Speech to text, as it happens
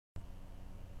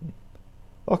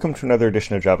Welcome to another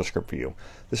edition of JavaScript for You.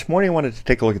 This morning I wanted to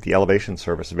take a look at the elevation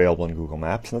service available in Google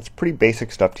Maps, and that's pretty basic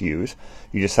stuff to use.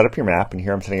 You just set up your map, and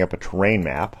here I'm setting up a terrain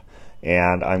map,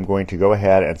 and I'm going to go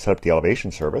ahead and set up the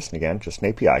elevation service, and again, just an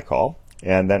API call,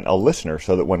 and then a listener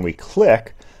so that when we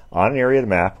click on an area of the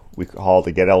map, we call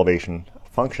the getElevation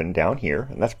function down here,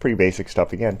 and that's pretty basic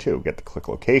stuff again too. Get the click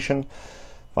location,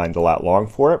 find the lat long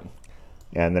for it,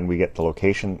 and then we get the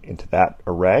location into that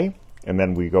array. And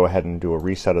then we go ahead and do a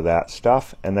reset of that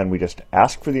stuff, and then we just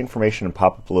ask for the information and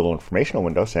pop up a little informational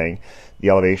window saying the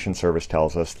elevation service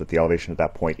tells us that the elevation at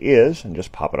that point is, and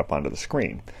just pop it up onto the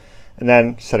screen. And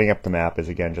then setting up the map is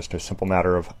again just a simple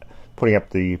matter of putting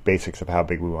up the basics of how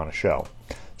big we want to show.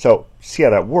 So see how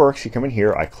that works. You come in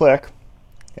here, I click,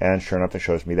 and sure enough it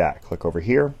shows me that. Click over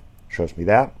here, shows me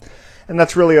that. And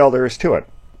that's really all there is to it.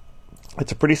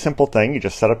 It's a pretty simple thing. You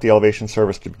just set up the elevation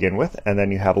service to begin with, and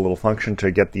then you have a little function to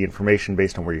get the information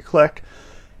based on where you clicked,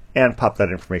 and pop that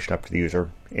information up to the user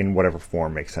in whatever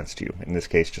form makes sense to you. In this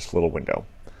case, just a little window.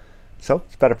 So,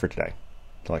 it's better for today.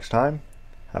 Until next time,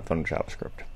 have fun with JavaScript.